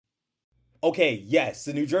okay, yes,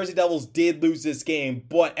 the New Jersey Devils did lose this game,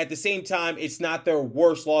 but at the same time, it's not their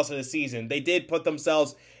worst loss of the season. They did put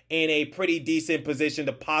themselves in a pretty decent position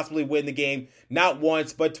to possibly win the game, not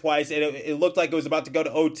once, but twice. And it looked like it was about to go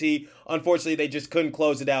to OT. Unfortunately, they just couldn't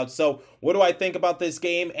close it out. So what do I think about this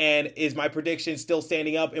game? And is my prediction still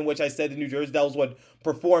standing up, in which I said the New Jersey Devils would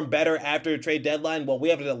perform better after the trade deadline? Well, we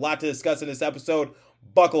have a lot to discuss in this episode.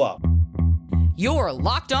 Buckle up. You're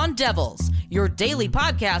Locked On Devils, your daily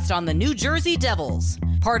podcast on the New Jersey Devils.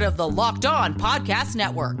 Part of the Locked On Podcast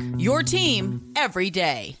Network, your team every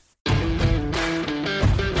day.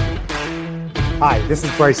 Hi, this is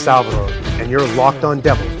Bryce Salvador, and you're Locked On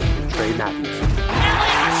Devils with Trey Matthews.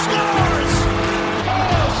 Elliott scores!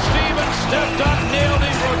 Oh, Stevens stepped up, nailed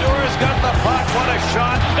it. Brodor's got the puck. What a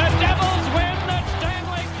shot. The Devils win the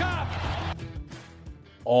Stanley Cup!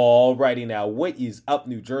 Alrighty now, what is up,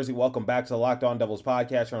 New Jersey? Welcome back to the Locked On Devils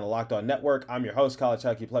podcast here on the Locked On Network. I'm your host, College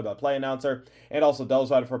Hockey play-by-play announcer, and also Devils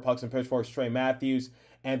writer for Pucks and Pitchforks, Trey Matthews.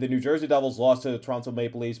 And the New Jersey Devils lost to the Toronto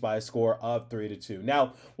Maple Leafs by a score of 3-2.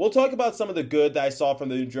 Now, we'll talk about some of the good that I saw from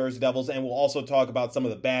the New Jersey Devils, and we'll also talk about some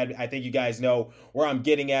of the bad. I think you guys know where I'm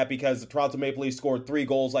getting at, because the Toronto Maple Leafs scored 3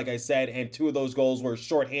 goals, like I said, and 2 of those goals were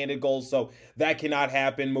shorthanded goals, so that cannot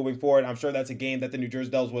happen moving forward. I'm sure that's a game that the New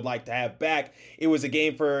Jersey Devils would like to have back. It was a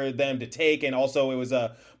game for them to take, and also it was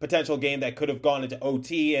a potential game that could have gone into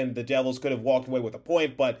OT, and the Devils could have walked away with a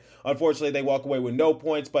point, but unfortunately they walk away with no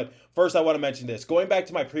points. But first, I want to mention this. Going back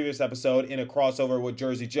to my previous episode in a crossover with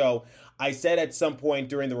Jersey Joe, I said at some point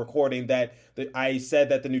during the recording that I said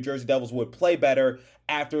that the New Jersey Devils would play better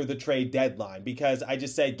after the trade deadline, because I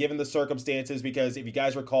just said, given the circumstances, because if you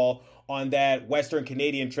guys recall, on that Western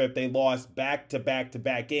Canadian trip, they lost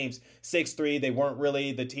back-to-back games, 6-3. They weren't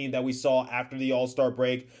really the team that we saw after the All-Star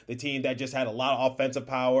break, the team that just had a lot of offensive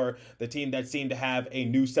power, the team that seemed to have a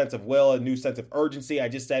new sense of will, a new sense of urgency. I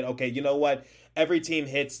just said, okay, you know what? Every team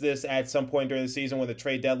hits this at some point during the season when the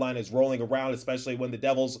trade deadline is rolling around, especially when the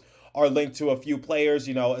Devils are linked to a few players,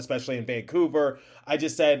 especially in Vancouver. I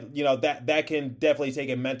just said, that can definitely take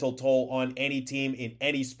a mental toll on any team in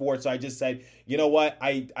any sport. So I just said, you know what?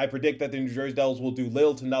 I predict that the New Jersey Devils will do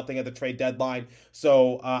little to nothing at the trade deadline.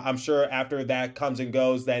 So I'm sure after that comes and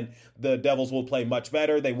goes, then the Devils will play much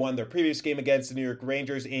better. They won their previous game against the New York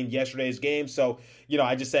Rangers in yesterday's game. So,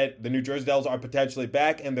 I just said the New Jersey Devils are potentially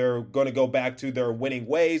back, and they're going to go back to their winning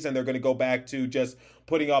ways, and they're going to go back to just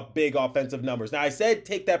putting up big offensive numbers. Now, I said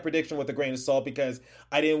take that prediction with a grain of salt, because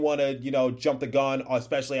I didn't want to, jump the gun,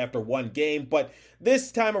 especially after one game. But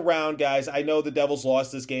this time around, guys, I know the Devils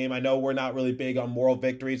lost this game. I know we're not really big on moral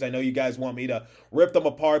victories. I know you guys want me to rip them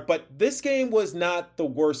apart, but this game was not the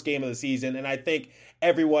worst game of the season, and I think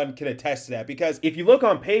everyone can attest to that, because if you look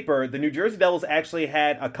on paper, the New Jersey Devils actually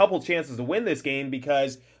had a couple chances to win this game,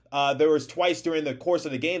 because there was twice during the course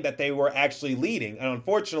of the game that they were actually leading. And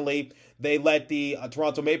unfortunately, they let the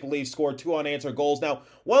Toronto Maple Leafs score 2 unanswered goals. Now,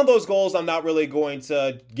 one of those goals I'm not really going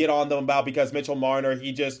to get on them about, because Mitchell Marner,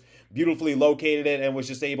 he just beautifully located it and was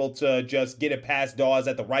just able to just get it past Dawes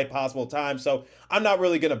at the right possible time. So I'm not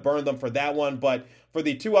really going to burn them for that one. But for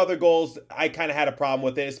the 2 other goals, I kind of had a problem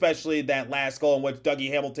with it, especially that last goal in which Dougie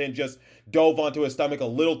Hamilton just dove onto his stomach a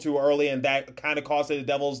little too early, and that kind of costed the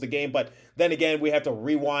Devils the game. But then again, we have to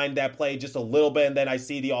rewind that play just a little bit, and then I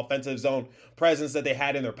see the offensive zone presence that they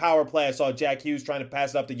had in their power play. I saw Jack Hughes trying to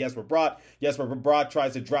pass it up to Jesper Bratt. Jesper Bratt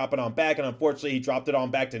tries to drop it on back, and unfortunately, he dropped it on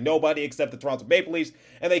back to nobody except the Toronto Maple Leafs,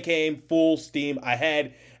 and they came full steam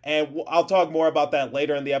ahead. And I'll talk more about that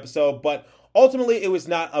later in the episode, but ultimately, it was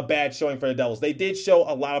not a bad showing for the Devils. They did show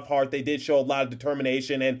a lot of heart. They did show a lot of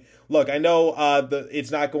determination. And look, I know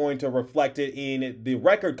it's not going to reflect it in the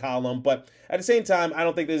record column, but at the same time, I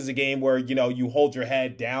don't think this is a game where, you hold your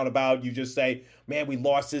head down about. You just say, man, we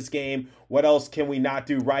lost this game. What else can we not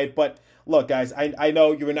do right? But look, guys, I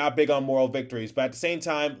know you're not big on moral victories, but at the same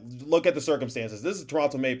time, look at the circumstances. This is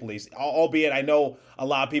Toronto Maple Leafs, albeit I know a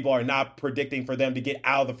lot of people are not predicting for them to get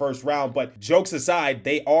out of the first round, but jokes aside,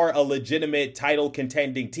 they are a legitimate title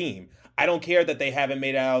contending team. I don't care that they haven't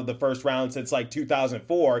made it out of the first round since like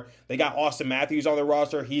 2004. They got Austin Matthews on their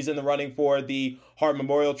roster. He's in the running for the Hart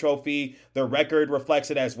Memorial Trophy. Their record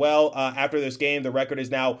reflects it as well. After this game, the record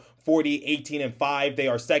is now 40-18-5. They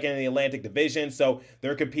are second in the Atlantic Division, so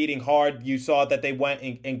they're competing hard. You saw that they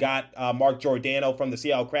went and got Mark Giordano from the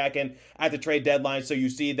Seattle Kraken at the trade deadline, so you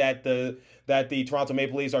see that the Toronto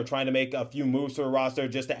Maple Leafs are trying to make a few moves to the roster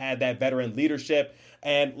just to add that veteran leadership.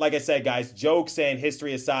 And like I said, guys, jokes and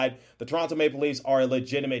history aside, the Toronto Maple Leafs are a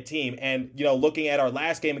legitimate team. And, looking at our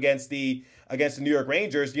last game against the against the New York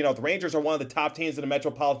Rangers, the Rangers are one of the top teams in the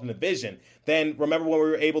Metropolitan Division. Then remember when we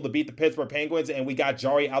were able to beat the Pittsburgh Penguins and we got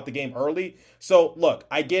Jarry out the game early? So look,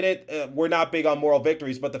 I get it. We're not big on moral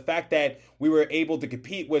victories, but the fact that we were able to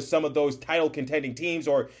compete with some of those title contending teams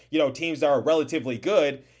or, teams that are relatively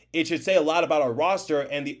good, it should say a lot about our roster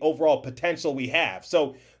and the overall potential we have.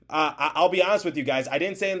 So I'll be honest with you guys. I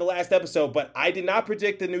didn't say in the last episode, but I did not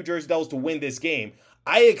predict the New Jersey Devils to win this game.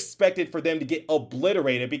 I expected for them to get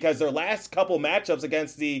obliterated because their last couple matchups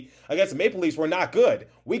against the Maple Leafs were not good.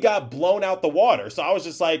 We got blown out the water. So I was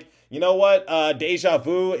just like, you know what? Deja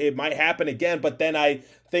vu, it might happen again. But then I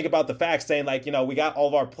think about the facts saying we got all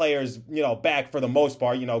of our players, back for the most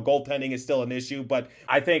part. Goaltending is still an issue. But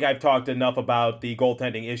I think I've talked enough about the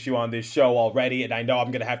goaltending issue on this show already. And I know I'm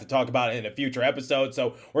going to have to talk about it in a future episode.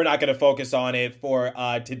 So we're not going to focus on it for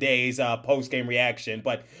today's post-game reaction.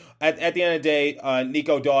 But at the end of the day,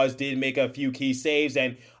 Nico Daws did make a few key saves.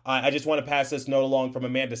 And I just want to pass this note along from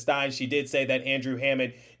Amanda Stein. She did say that Andrew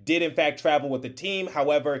Hammond did in fact travel with the team.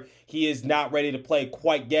 However, he is not ready to play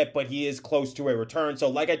quite yet, but he is close to a return. So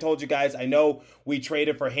like I told you guys, I know we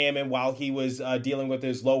traded for Hammond while he was dealing with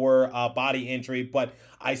his lower body injury, but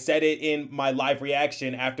I said it in my live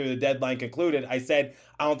reaction after the deadline concluded. I said,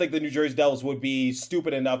 I don't think the New Jersey Devils would be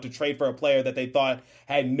stupid enough to trade for a player that they thought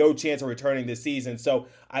had no chance of returning this season. So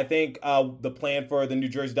I think the plan for the New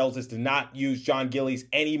Jersey Devils is to not use John Gillies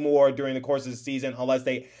anymore during the course of the season unless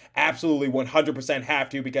they absolutely 100% have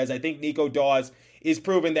to, because I think Nico Daws is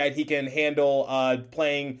proven that he can handle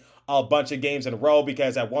playing a bunch of games in a row,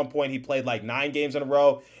 because at one point he played like 9 games in a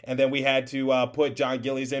row, and then we had to put John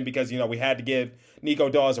Gillies in because, we had to give Nico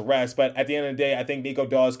Daws a rest. But at the end of the day, I think Nico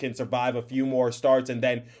Daws can survive a few more starts, and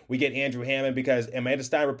then we get Andrew Hammond, because Amanda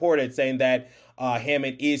Stein reported saying that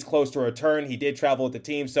Hammond is close to a return. He did travel with the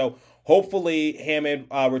team, so hopefully Hammond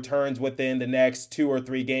returns within the next 2 or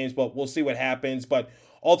 3 games, but we'll see what happens. But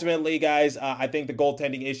ultimately, guys, I think the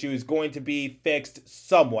goaltending issue is going to be fixed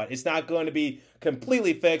somewhat. It's not going to be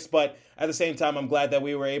completely fixed, but at the same time, I'm glad that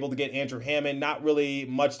we were able to get Andrew Hammond. Not really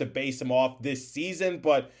much to base him off this season,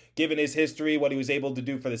 but given his history, what he was able to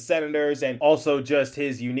do for the Senators, and also just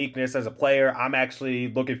his uniqueness as a player, I'm actually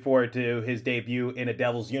looking forward to his debut in a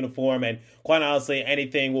Devils uniform. And quite honestly,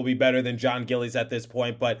 anything will be better than John Gillies at this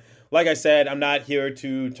point. But like I said, I'm not here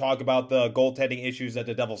to talk about the goaltending issues that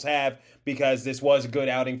the Devils have, because this was a good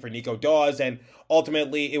outing for Nico Daws, and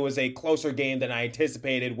ultimately it was a closer game than I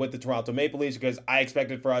anticipated with the Toronto Maple Leafs, because I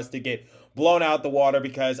expected for us to get blown out the water,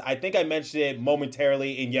 because I think I mentioned it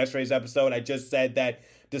momentarily in yesterday's episode. I just said that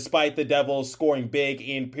despite the Devils scoring big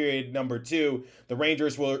in period number 2, the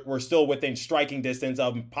Rangers were still within striking distance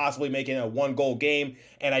of possibly making a 1-goal game,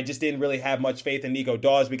 and I just didn't really have much faith in Nico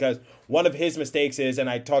Daws, because one of his mistakes is, and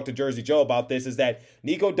I talked to Jersey Joe about this, is that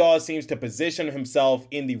Nico Daws seems to position himself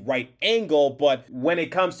in the right angle, but when it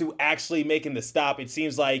comes to actually making the stop, it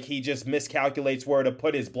seems like he just miscalculates where to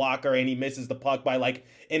put his blocker, and he misses the puck by like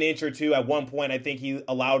an inch or two. At one point, I think he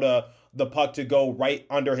allowed the puck to go right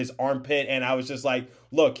under his armpit, and I was just like,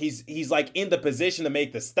 look, he's like in the position to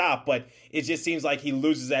make the stop, but it just seems like he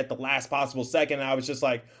loses at the last possible second. And I was just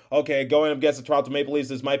like, okay, going up against the Toronto Maple Leafs,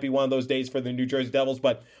 this might be one of those days for the New Jersey Devils.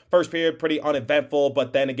 But first period, pretty uneventful,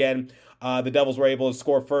 but then again, the Devils were able to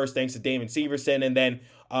score first thanks to Damon Severson, and then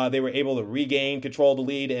they were able to regain control of the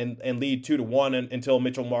lead and lead 2-1 until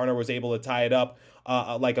Mitchell Marner was able to tie it up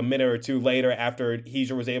like a minute or two later after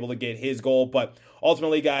Heiser was able to get his goal. But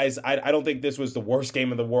ultimately, guys, I don't think this was the worst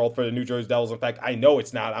game in the world for the New Jersey Devils. In fact, I know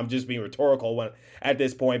it's not. I'm just being rhetorical at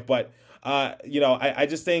this point. But, I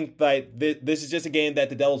just think that this is just a game that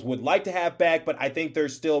the Devils would like to have back, but I think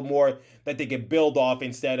there's still more that they can build off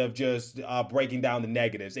instead of just breaking down the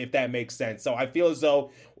negatives, if that makes sense. So I feel as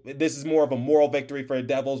though this is more of a moral victory for the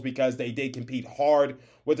Devils, because they did compete hard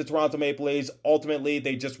with the Toronto Maple Leafs. Ultimately,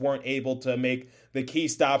 they just weren't able to make the key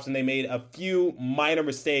stops, and they made a few minor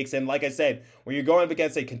mistakes. And like I said, when you're going up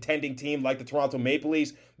against a contending team like the Toronto Maple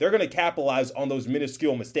Leafs, they're going to capitalize on those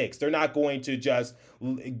minuscule mistakes. They're not going to just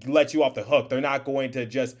let you off the hook. They're not going to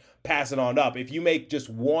just pass it on up. If you make just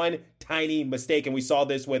one tiny mistake, and we saw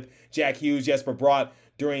this with Jack Hughes, Jesper Bratt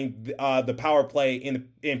during the power play in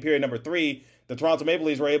period number 3, the Toronto Maple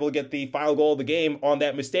Leafs were able to get the final goal of the game on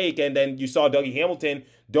that mistake, and then you saw Dougie Hamilton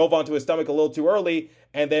dove onto his stomach a little too early,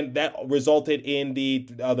 and then that resulted in the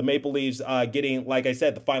Maple Leafs getting, like I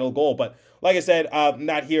said, the final goal. But like I said, I'm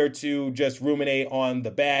not here to just ruminate on the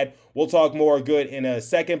bad. We'll talk more good in a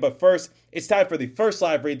second, but first, it's time for the first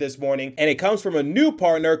live read this morning, and it comes from a new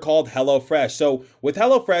partner called HelloFresh. So with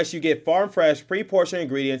HelloFresh, you get farm fresh, pre-portioned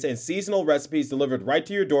ingredients and seasonal recipes delivered right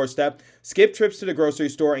to your doorstep. Skip trips to the grocery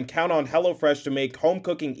store and count on HelloFresh to make home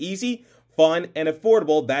cooking easy, fun, and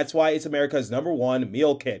affordable. That's why it's America's #1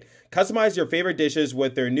 meal kit. Customize your favorite dishes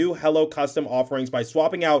with their new Hello Custom offerings by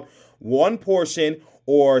swapping out one portion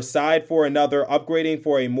or side for another, upgrading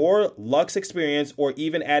for a more luxe experience, or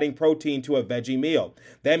even adding protein to a veggie meal.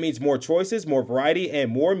 That means more choices, more variety, and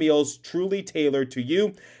more meals truly tailored to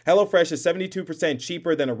you. HelloFresh is 72%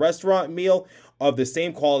 cheaper than a restaurant meal of the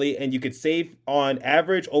same quality, and you could save on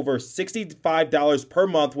average over $65 per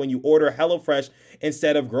month when you order HelloFresh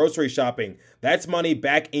instead of grocery shopping. That's money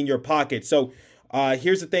back in your pocket. So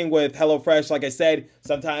here's the thing with HelloFresh. Like I said,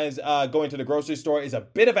 sometimes going to the grocery store is a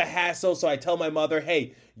bit of a hassle. So I tell my mother,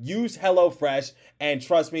 hey, use HelloFresh, and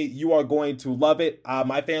trust me, you are going to love it.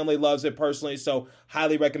 My family loves it personally, so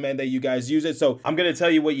highly recommend that you guys use it. So I'm going to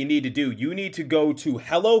tell you what you need to do. You need to go to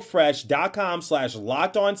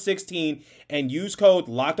HelloFresh.com/LockedOn16 and use code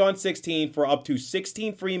LockedOn16 for up to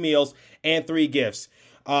 16 free meals and 3 gifts.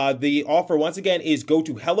 The offer, once again, is go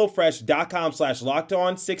to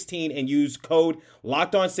HelloFresh.com/LockedOn16 and use code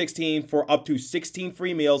LockedOn16 for up to 16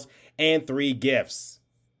 free meals and 3 gifts.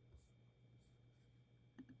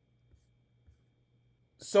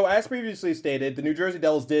 So as previously stated, the New Jersey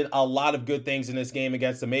Devils did a lot of good things in this game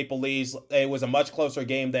against the Maple Leafs. It was a much closer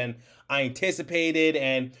game than I anticipated,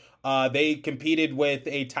 and they competed with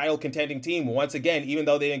a title contending team. Once again, even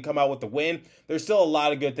though they didn't come out with the win, there's still a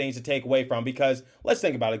lot of good things to take away from, because let's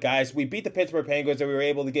think about it, guys. We beat the Pittsburgh Penguins and we were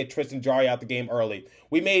able to get Tristan Jarry out the game early.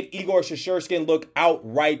 We made Igor Shesterkin look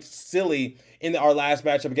outright silly in our last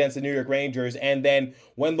matchup against the New York Rangers. And then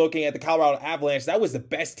when looking at the Colorado Avalanche, that was the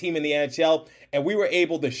best team in the NHL, and we were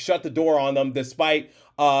able to shut the door on them despite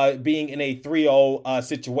being in a 3-0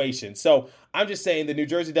 situation. So I'm just saying the New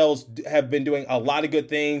Jersey Devils have been doing a lot of good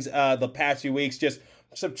things the past few weeks. Just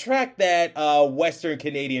subtract that Western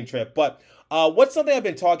Canadian trip. But what's something I've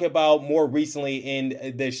been talking about more recently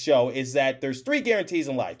in this show is that there's 3 guarantees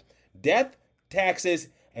in life: death, taxes,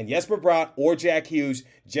 and Jesper Bratt or Jack Hughes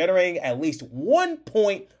generating at least 1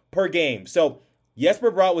 point per game. So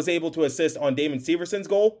Jesper Bratt was able to assist on Damon Severson's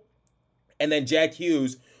goal, and then Jack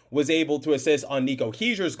Hughes was able to assist on Nico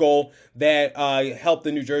Hischier's goal that helped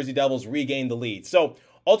the New Jersey Devils regain the lead. So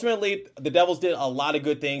ultimately, the Devils did a lot of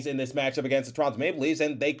good things in this matchup against the Toronto Maple Leafs,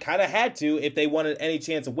 and they kind of had to if they wanted any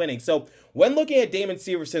chance of winning. So when looking at Damon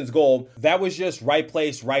Severson's goal, that was just right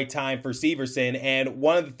place, right time for Severson. And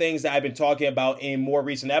one of the things that I've been talking about in more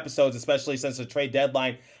recent episodes, especially since the trade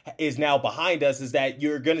deadline is now behind us, is that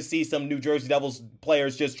you're going to see some New Jersey Devils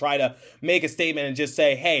players just try to make a statement and just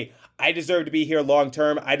say, hey, I deserve to be here long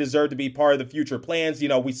term. I deserve to be part of the future plans. You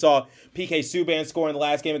know, we saw PK Subban score in the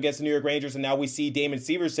last game against the New York Rangers, and now we see Damon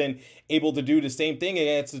Severson able to do the same thing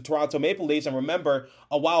against the Toronto Maple Leafs. And remember,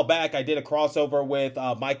 a while back, I did a crossover with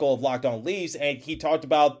Michael of Locked On Leafs, and he talked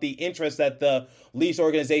about the interest that the Leafs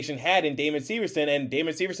organization had in Damon Severson. And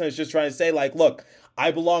Damon Severson is just trying to say, like, look, I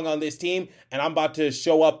belong on this team, and I'm about to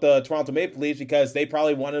show up the Toronto Maple Leafs because they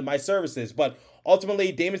probably wanted my services. But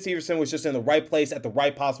ultimately, Damon Severson was just in the right place at the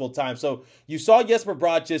right possible time. So you saw Jesper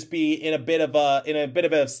Bratt just be in a bit of a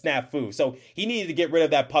snafu. So he needed to get rid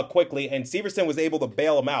of that puck quickly, and Severson was able to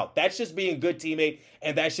bail him out. That's just being a good teammate,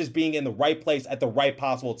 and that's just being in the right place at the right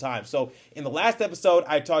possible time. So in the last episode,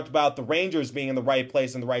 I talked about the Rangers being in the right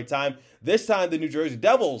place in the right time. This time, the New Jersey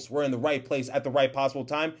Devils were in the right place at the right possible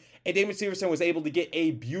time, and Damon Severson was able to get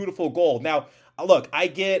a beautiful goal. Now, look, I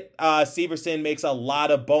get Severson makes a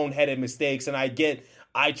lot of boneheaded mistakes, and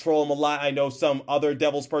I troll him a lot. I know some other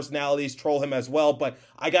Devils personalities troll him as well, but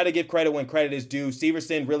I got to give credit when credit is due.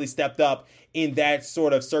 Severson really stepped up in that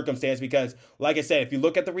sort of circumstance because, like I said, if you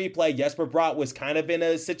look at the replay, Jesper Bratt was kind of in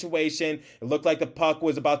a situation. It looked like the puck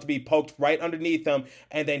was about to be poked right underneath him,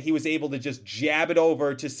 and then he was able to just jab it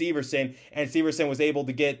over to Severson, and Severson was able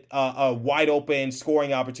to get a wide open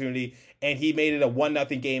scoring opportunity, and he made it a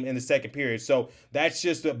 1-0 game in the second period. So that's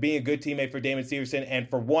just being a good teammate for Damon Severson. And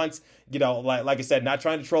for once, you know, like I said, not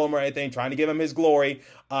trying to troll him or anything, trying to give him his glory.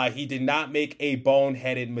 He did not make a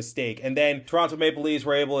boneheaded mistake. And then Toronto Maple Leafs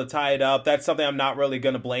were able to tie it up. That's something I'm not really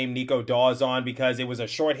going to blame Nico Daws on because it was a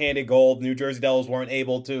shorthanded goal. New Jersey Devils weren't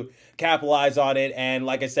able to capitalize on it. And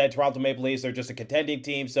like I said, Toronto Maple Leafs are just a contending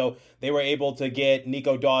team. So they were able to get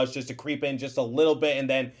Nico Daws just to creep in just a little bit. And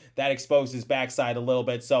then that exposed his backside a little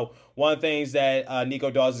bit. So one of the things that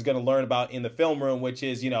Nico Daws is going to learn about in the film room, which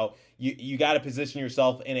is, you know, you got to position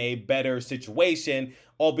yourself in a better situation,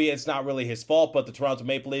 albeit it's not really his fault. But the Toronto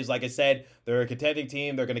Maple Leafs, like I said, they're a contending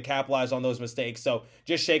team. They're going to capitalize on those mistakes. So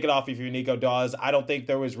just shake it off if you're Nico Daws. I don't think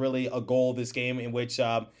there was really a goal this game in which,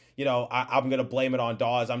 I'm going to blame it on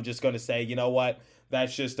Daws. I'm just going to say, you know what?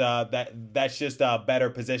 that's just better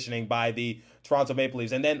positioning by the Toronto Maple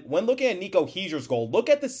Leafs. And then when looking at Nico Hischier's goal, look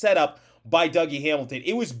at the setup by Dougie Hamilton.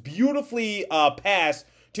 It was beautifully passed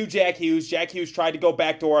to Jack Hughes. Jack Hughes tried to go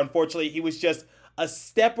backdoor. Unfortunately, he was just a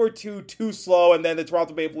step or two too slow, and then the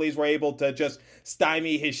Toronto Maple Leafs were able to just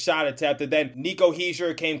stymie his shot attempt. And then Nico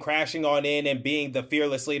Hischier came crashing on in, and being the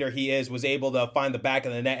fearless leader he is, was able to find the back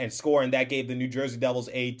of the net and score, and that gave the New Jersey Devils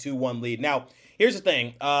a 2-1 lead. Now, here's the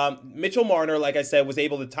thing. Mitchell Marner, like I said, was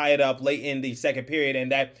able to tie it up late in the second period,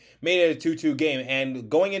 and that made it a 2-2 game. And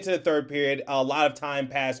going into the third period, a lot of time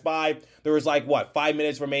passed by. There was 5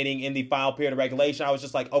 minutes remaining in the final period of regulation. I was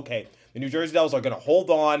just like, okay, the New Jersey Devils are going to hold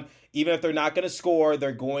on. Even if they're not going to score,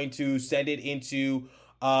 they're going to send it into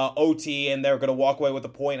OT, and they're going to walk away with a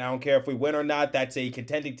point. I don't care if we win or not. That's a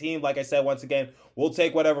contending team. Like I said, once again, we'll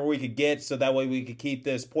take whatever we could get, so that way we could keep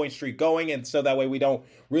this point streak going, and so that way we don't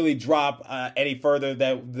really drop any further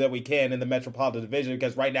that we can in the Metropolitan Division,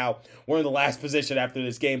 because right now we're in the last position after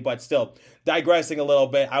this game. But still, digressing a little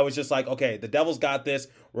bit, I was just like, okay, the Devils got this.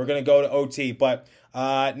 We're going to go to OT. But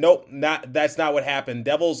nope, that's not what happened.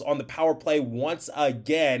 Devils on the power play once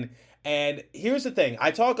again. And here's the thing. I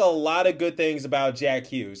talk a lot of good things about Jack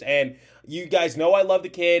Hughes, and you guys know I love the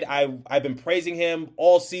kid. I've been praising him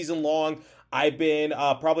all season long. I've been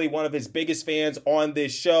probably one of his biggest fans on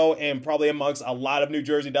this show, and probably amongst a lot of New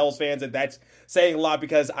Jersey Devils fans, and that's saying a lot,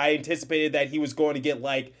 because I anticipated that he was going to get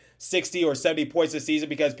 60 or 70 points this season,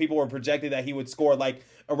 because people were projecting that he would score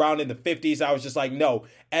around in the 50s. I was just like, no,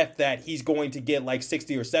 F that. He's going to get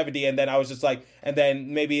 60 or 70. And then I was just like, and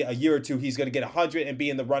then maybe a year or two, he's going to get 100 and be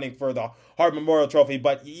in the running for the Hart Memorial Trophy.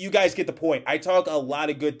 But you guys get the point. I talk a lot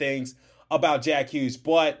of good things about Jack Hughes,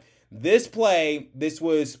 but this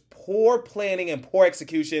was poor planning and poor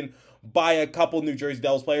execution by a couple New Jersey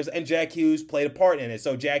Devils players, and Jack Hughes played a part in it.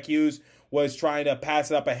 So Jack Hughes was trying to pass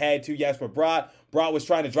it up ahead to Jesper Bratt. Bratt was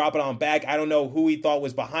trying to drop it on back. I don't know who he thought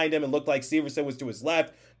was behind him. It looked like Severson was to his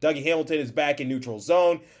left. Dougie Hamilton is back in neutral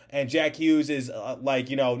zone, and Jack Hughes is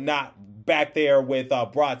not back there with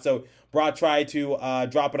Bratt. So Bratt tried to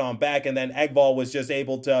drop it on back, and then Engvall was just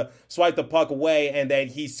able to swipe the puck away, and then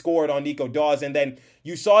he scored on Nico Daws. And then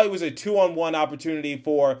you saw it was a 2-on-1 opportunity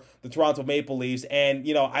for the Toronto Maple Leafs, and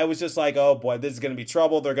I was just like, oh boy, this is going to be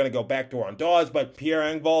trouble. They're going to go backdoor on Daws, but Pierre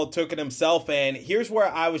Engvall took it himself, and here's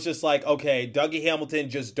where I was just like, okay, Dougie Hamilton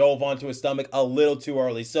just dove onto his stomach a little too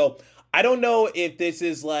early. So I don't know if this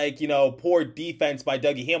is poor defense by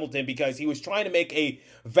Dougie Hamilton, because he was trying to make a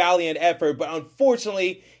valiant effort, but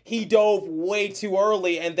unfortunately he dove way too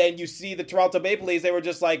early. And then you see the Toronto Maple Leafs, they were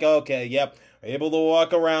just like, okay, yep, able to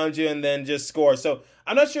walk around you and then just score. So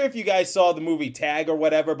I'm not sure if you guys saw the movie Tag or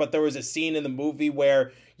whatever, but there was a scene in the movie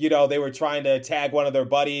where they were trying to tag one of their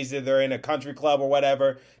buddies, or they're in a country club or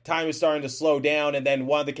whatever. Time is starting to slow down, and then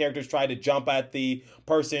one of the characters tried to jump at the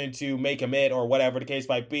person to make him hit, or whatever the case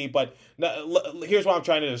might be. But here's what I'm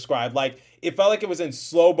trying to describe. It felt like it was in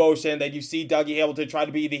slow motion, that you see Dougie Hamilton try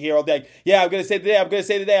to be the hero. Yeah, I'm going to save the day, I'm going to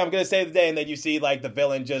save the day, I'm going to save the day. And then you see the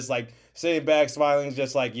villain just sitting back, smiling,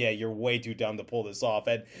 just yeah, you're way too dumb to pull this off.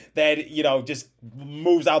 And then, just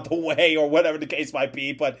moves out the way, or whatever the case might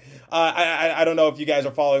be. But I don't know if you guys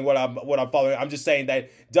are following what I'm following. I'm just saying that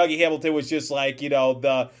Dougie Hamilton was just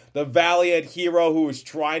the valiant hero who was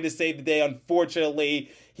trying to save the day. Unfortunately,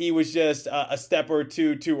 he was just a step or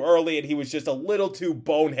two too early, and he was just a little too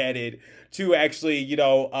boneheaded to actually,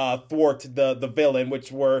 thwart the villain,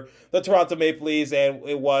 which were the Toronto Maple Leafs, and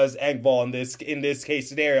it was Engvall in this case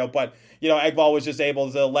scenario. But Engvall was just able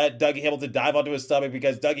to let Dougie Hamilton dive onto his stomach,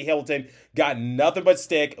 because Dougie Hamilton got nothing but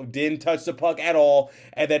stick, didn't touch the puck at all,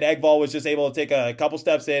 and then Engvall was just able to take a couple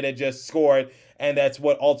steps in and just score it, and that's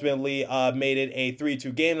what ultimately made it a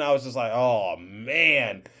 3-2 game. And I was just like, oh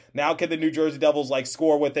man. Now can the New Jersey Devils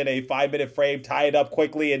score within a 5-minute frame, tie it up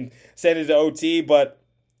quickly, and send it to OT? But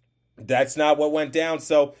that's not what went down.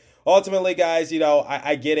 So ultimately, guys,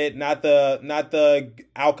 I get it. Not the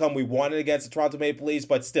outcome we wanted against the Toronto Maple Leafs,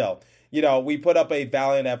 but still, we put up a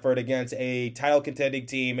valiant effort against a title contending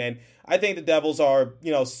team, and I think the Devils are,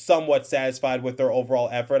 somewhat satisfied with their overall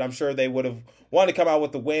effort. I'm sure they would have wanted to come out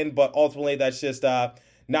with the win, but ultimately that's just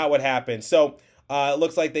not what happened. So it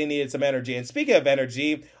looks like they needed some energy. And speaking of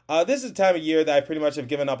energy, this is the time of year that I pretty much have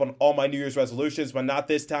given up on all my New Year's resolutions, but not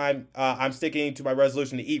this time. I'm sticking to my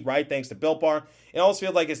resolution to eat right, thanks to Built Bar. It almost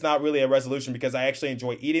feels like it's not really a resolution, because I actually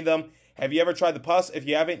enjoy eating them. Have you ever tried the Puffs? If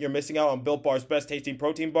you haven't, you're missing out on Built Bar's best tasting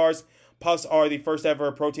protein bars. Puffs are the first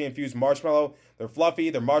ever protein infused marshmallow. They're fluffy,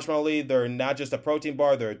 they're marshmallowy, they're not just a protein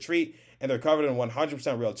bar, they're a treat. and they're covered in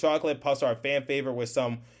 100% real chocolate. Puffs are a fan favorite with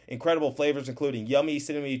some incredible flavors, including yummy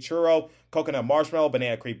cinnamon churro, coconut marshmallow,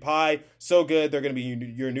 banana cream pie. So good, they're going to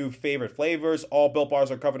be your new favorite flavors. All Built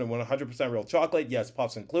Bars are covered in 100% real chocolate. Yes,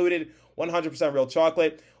 Puffs included. 100% real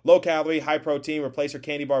chocolate. Low calorie, high protein. Replace your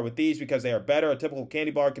candy bar with these because they are better. A typical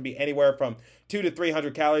candy bar can be anywhere from 200 to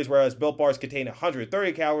 300 calories, whereas Built Bars contain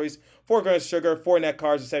 130 calories, 4 grams of sugar, 4 net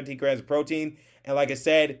carbs, and 17 grams of protein. And like I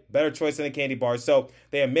said, better choice than a candy bar. So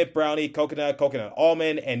they have mint brownie, coconut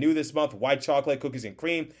almond, and new this month, white chocolate, cookies and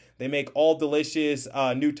cream. They make all delicious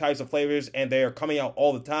new types of flavors, and they are coming out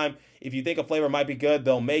all the time. If you think a flavor might be good,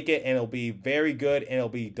 they'll make it, and it'll be very good, and it'll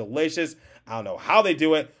be delicious. I don't know how they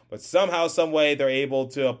do it, but somehow, some way, they're able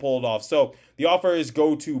to pull it off. So the offer is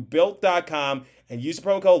go to Built.com and use the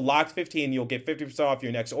promo code LOCKED15. You'll get 50% off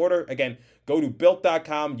your next order. Again, go to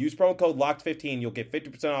Built.com, use promo code LOCKED15. You'll get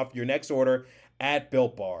 50% off your next order at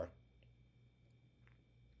Built Bar.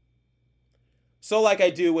 So like I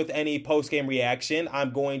do with any post-game reaction,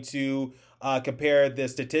 I'm going to compare the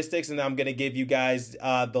statistics, and I'm going to give you guys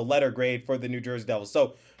the letter grade for the New Jersey Devils.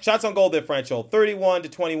 So shots on goal differential,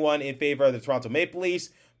 31-21 in favor of the Toronto Maple Leafs.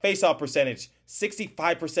 Face-off percentage,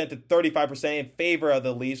 65% to 35% in favor of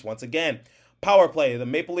the Leafs once again. Power play, the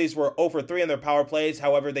Maple Leafs were 0 for 3 on their power plays.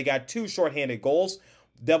 However, they got 2 shorthanded goals.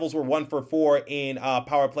 Devils were 1 for 4 in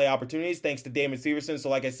power play opportunities, thanks to Damon Severson. So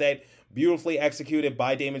like I said, beautifully executed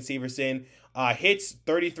by Damon Severson. Hits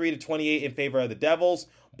 33-28 in favor of the Devils.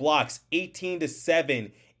 Blocks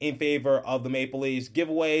 18-7 in favor of the Maple Leafs.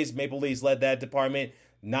 Giveaways, Maple Leafs led that department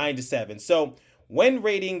 9-7. So when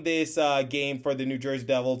rating this game for the New Jersey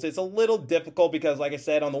Devils, it's a little difficult because, like I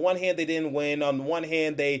said, on the one hand, they didn't win. On the one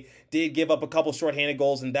hand, they did give up a couple shorthanded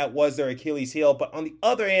goals, and that was their Achilles heel. But on the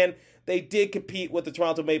other hand, they did compete with the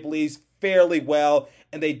Toronto Maple Leafs fairly well,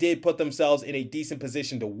 and they did put themselves in a decent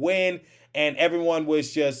position to win. And everyone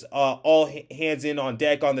was just all hands in on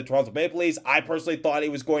deck on the Toronto Maple Leafs. I personally thought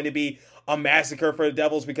it was going to be a massacre for the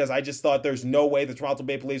Devils because I just thought there's no way the Toronto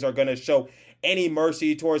Maple Leafs are going to show any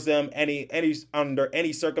mercy towards them under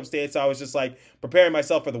any circumstance. I was just like preparing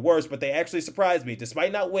myself for the worst, but they actually surprised me.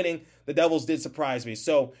 Despite not winning, the Devils did surprise me.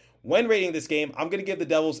 So when rating this game, I'm going to give the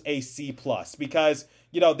Devils a C+ because,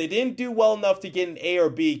 you know, they didn't do well enough to get an A or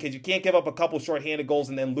B because you can't give up a couple shorthanded goals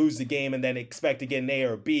and then lose the game and then expect to get an A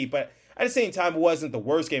or B. But at the same time, it wasn't the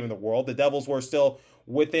worst game in the world. The Devils were still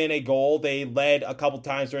within a goal. They led a couple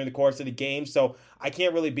times during the course of the game, so I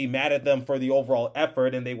can't really be mad at them for the overall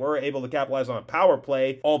effort, and they were able to capitalize on a power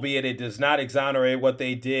play, albeit it does not exonerate what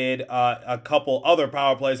they did a couple other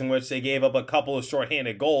power plays in which they gave up a couple of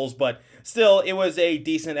shorthanded goals, but still, it was a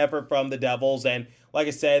decent effort from the Devils, and like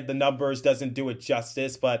I said, the numbers doesn't do it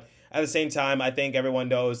justice, but at the same time, I think everyone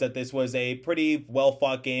knows that this was a pretty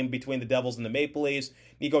well-fought game between the Devils and the Maple Leafs.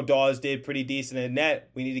 Nico Daws did pretty decent in net.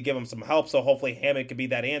 We need to give him some help, so hopefully Hammond could be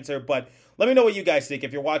that answer. But let me know what you guys think.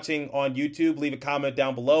 If you're watching on YouTube, leave a comment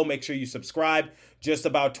down below. Make sure you subscribe. Just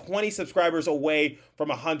about 20 subscribers away from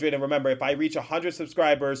 100. And remember, if I reach 100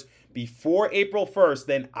 subscribers before April 1st,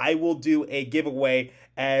 then I will do a giveaway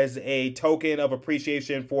as a token of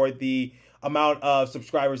appreciation for the amount of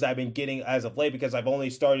subscribers I've been getting as of late because I've only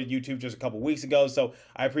started YouTube just a couple weeks ago. So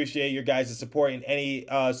I appreciate your guys' support in any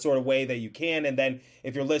sort of way that you can. And then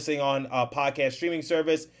if you're listening on a podcast streaming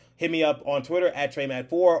service, hit me up on Twitter at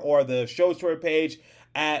TreyMat4 or the show's Twitter page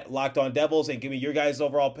at Locked On Devils and give me your guys'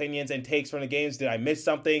 overall opinions and takes from the games. Did I miss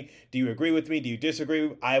something? Do you agree with me? Do you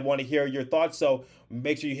disagree? I want to hear your thoughts, so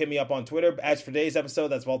make sure you hit me up on Twitter. As for today's episode,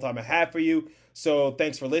 that's all the time I have for you. So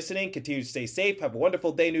thanks for listening. Continue to stay safe. Have a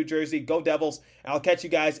wonderful day, New Jersey. Go Devils. And I'll catch you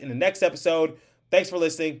guys in the next episode. Thanks for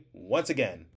listening once again.